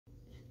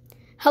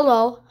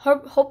Hello,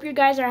 hope you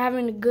guys are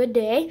having a good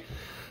day.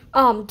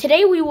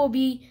 Today I'm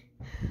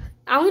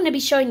going to be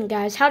showing you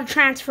guys how to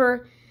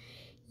transfer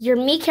your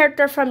Mii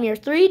character from your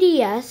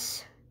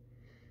 3DS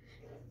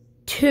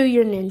to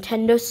your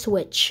Nintendo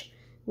Switch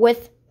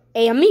with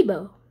a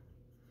amiibo.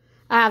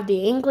 I have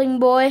the Inkling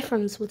Boy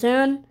from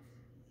Splatoon,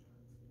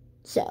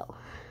 so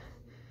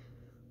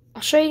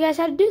I'll show you guys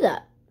how to do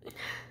that.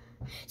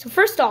 So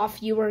first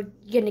off, you are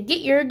going to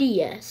get your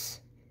DS.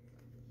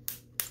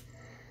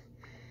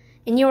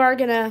 And you are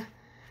going to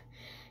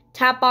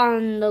tap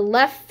on the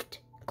left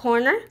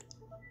corner,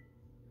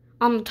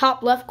 on the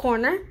top left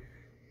corner,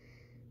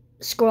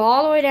 scroll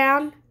all the way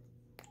down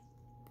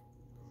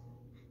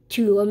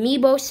to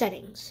Amiibo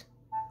settings.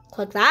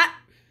 Click that.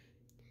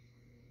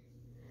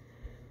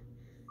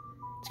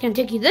 It's going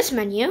to take you this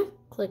menu.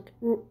 Click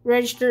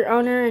register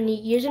owner and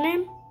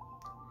username.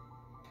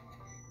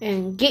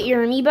 And get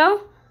your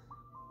Amiibo.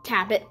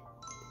 Tap it.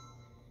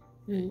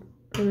 And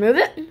remove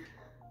it.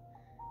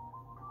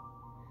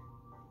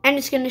 And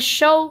it's going to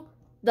show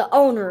the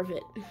owner of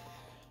it.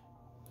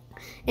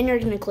 And you're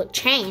going to click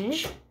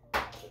change.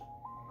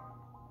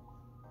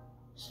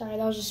 Sorry,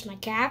 that was just my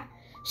cat.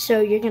 So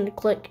you're going to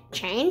click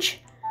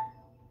change.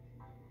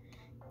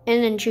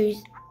 And then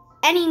choose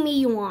any Mii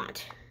you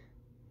want.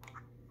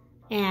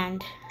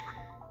 And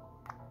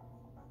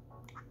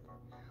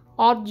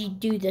I'll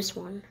do this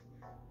one.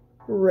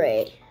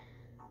 Ray.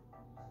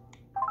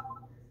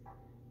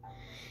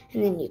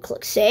 And then you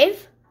click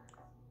save.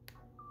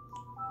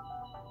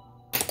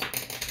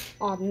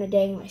 Oh, I'm gonna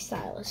dang my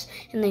stylus.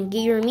 And then get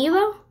your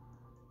amiibo.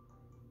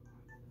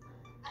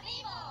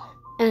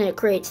 And then it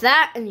creates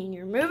that, and then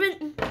you remove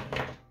it.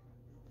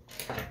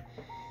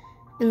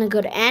 And then go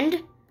to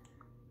end.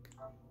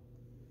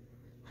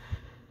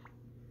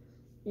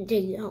 And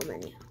take the home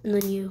menu. And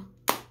then you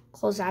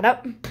close that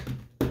up.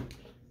 And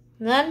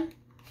then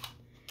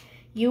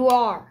you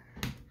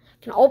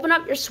can open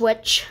up your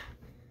Switch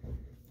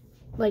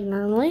like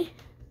normally.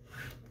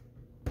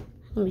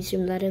 Let me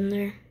zoom that in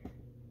there.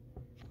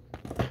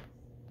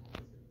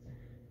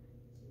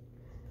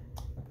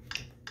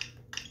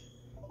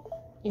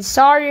 And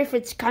sorry if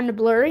it's kind of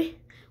blurry.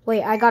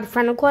 Wait, I got a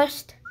friend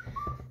request.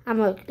 I'm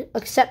going to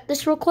accept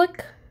this real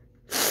quick.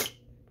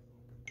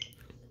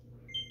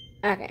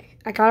 Okay,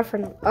 I got a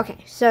friend.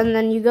 Okay, so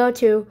then you go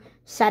to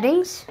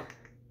settings.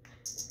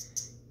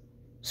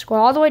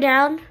 Scroll all the way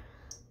down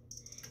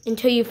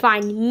until you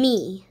find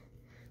Mii.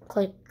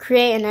 Click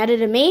create and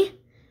edit a Mii.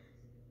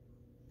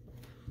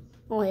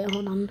 Oh, wait,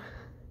 hold on.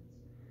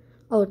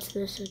 Oh, it's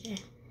this, okay.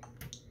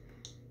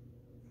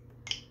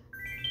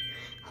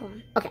 Hold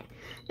on, okay.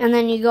 And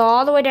then you go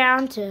all the way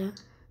down to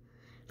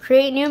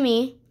create new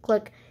Mii.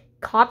 Click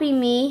copy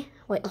Mii.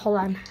 Wait, hold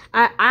on.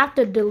 I have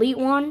to delete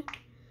one.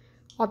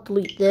 I'll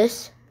delete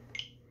this.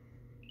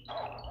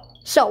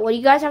 So what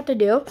you guys have to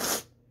do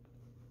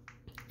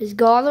is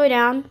go all the way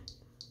down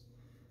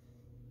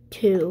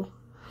to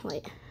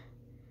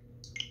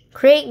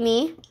create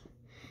Mii.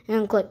 And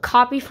then click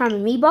copy from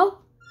amiibo.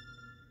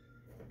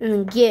 And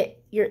then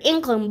get your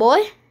Inkling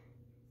Boy.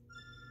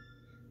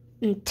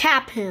 And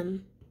tap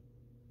him.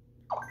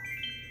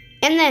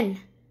 And then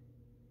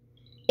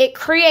it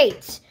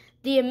creates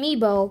the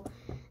amiibo.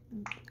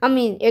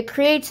 It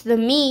creates the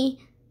Mii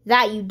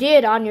that you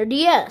did on your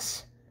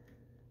DS.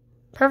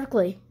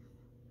 Perfectly.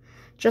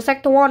 Just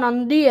like the one on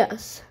the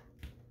DS.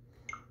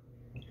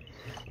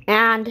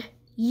 And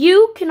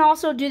you can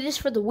also do this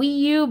for the Wii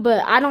U,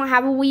 but I don't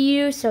have a Wii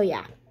U, so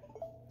yeah.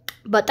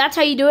 But that's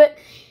how you do it.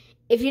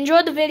 If you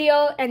enjoyed the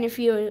video and if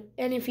you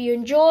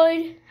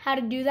enjoyed how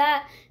to do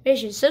that, make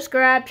sure to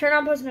subscribe, turn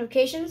on post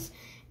notifications.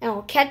 And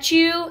I'll catch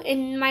you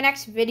in my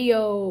next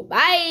video.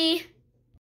 Bye!